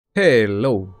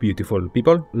Hello beautiful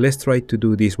people, let's try to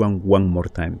do this one more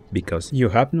time, because you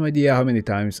have no idea how many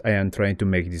times I am trying to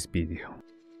make this video.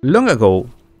 Long ago,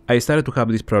 I started to have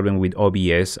this problem with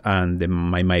OBS and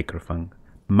my microphone.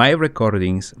 My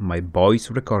recordings, my voice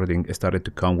recording started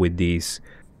to come with this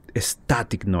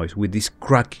static noise, with this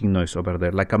cracking noise over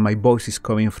there, like my voice is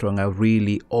coming from a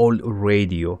really old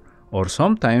radio, or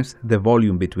sometimes the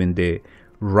volume between the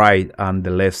right and the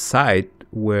left side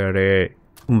were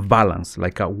unbalanced,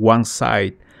 like one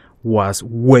side was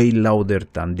way louder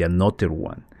than the another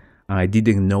one, and I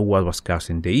didn't know what was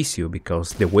causing the issue,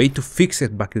 because the way to fix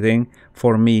it back then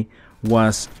for me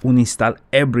was uninstall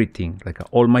everything, like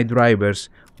all my drivers,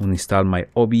 uninstall my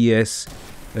OBS,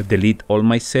 delete all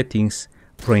my settings,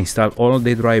 reinstall all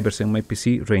the drivers in my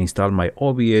PC, reinstall my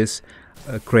OBS,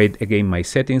 create again my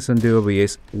settings on the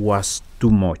OBS. Was too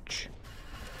much.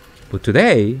 But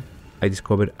today I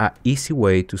discovered an easy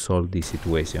way to solve this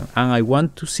situation, and I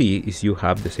want to see if you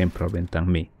have the same problem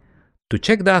than me. To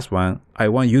check that one, I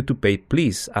want you to pay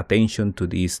please attention to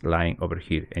this line over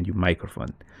here in your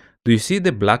microphone. Do you see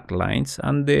the black lines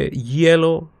and the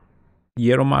yellow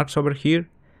marks over here?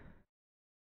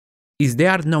 Is they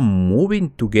are not moving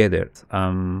together.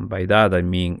 By that I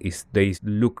mean is they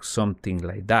look something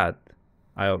like that.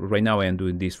 Right now I am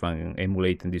doing this one,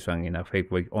 emulating this one in a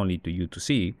fake way only to you to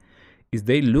see. Is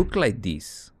they look like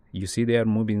this. You see they are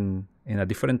moving in a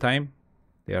different time.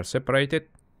 They are separated.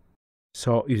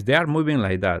 So if they are moving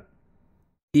like that,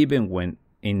 even when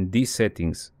in these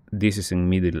settings, this is in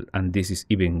middle and this is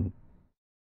even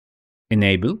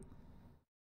enabled,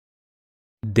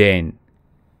 then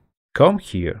come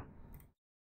here,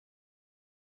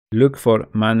 look for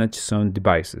manage sound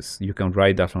devices. You can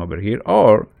write that one over here,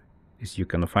 or if you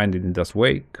cannot find it in that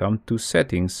way, come to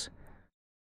settings,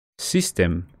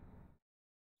 system,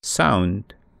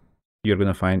 sound. You're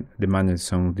gonna find the manage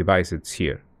sound devices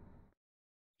here.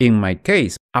 In my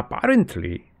case,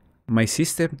 apparently my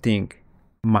system thinks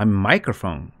my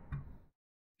microphone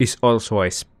is also a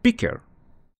speaker,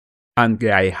 and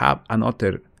I have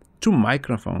another two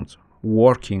microphones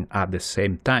working at the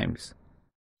same times.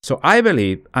 So I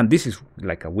believe, and this is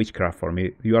like a witchcraft for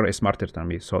me, you are smarter than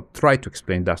me, so try to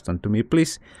explain that one to me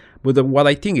please. But what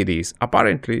I think it is,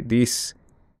 apparently this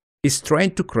is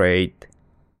trying to create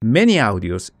many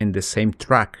audios in the same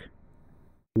track,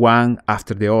 one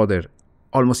after the other,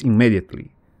 almost immediately.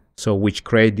 So which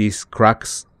create this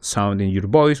cracks sound in your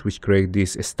voice, which create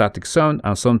this static sound,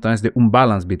 and sometimes the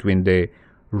imbalance between the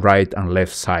right and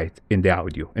left side in the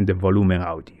audio, in the volume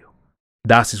audio.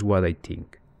 That is what I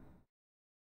think.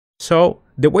 So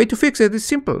the way to fix it is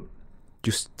simple.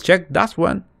 Just check that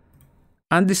one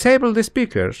and disable the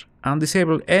speakers and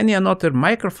disable any another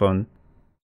microphone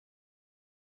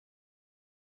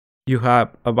you have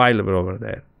available over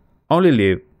there. Only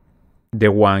leave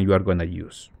the one you are gonna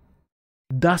use.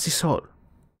 That is all.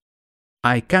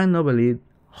 I cannot believe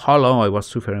how long I was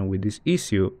suffering with this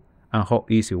issue and how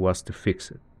easy it was to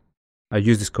fix it. I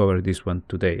just discovered this one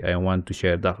today. I want to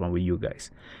share that one with you guys.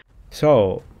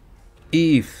 So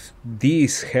if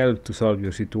this helped to solve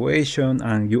your situation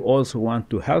and you also want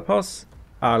to help us,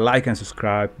 like and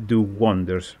subscribe do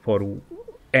wonders for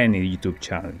any YouTube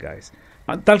channel, guys.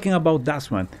 I'm talking about that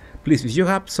one. Please, if you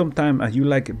have some time and you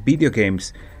like video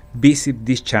games, visit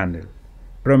this channel,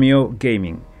 Romeo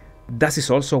Gaming. That is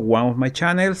also one of my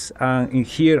channels, and in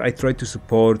here I try to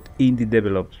support indie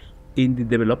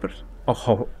developers,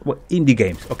 or indie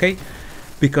games, okay?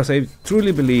 Because I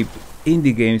truly believe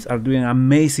indie games are doing an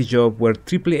amazing job where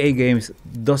AAA games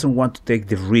doesn't want to take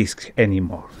the risk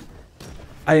anymore.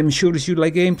 I am sure if you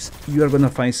like games, you are gonna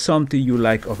find something you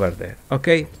like over there,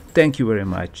 okay? Thank you very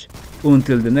much.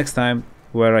 Until the next time,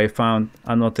 where I found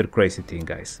another crazy thing,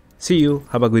 guys. See you,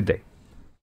 have a good day.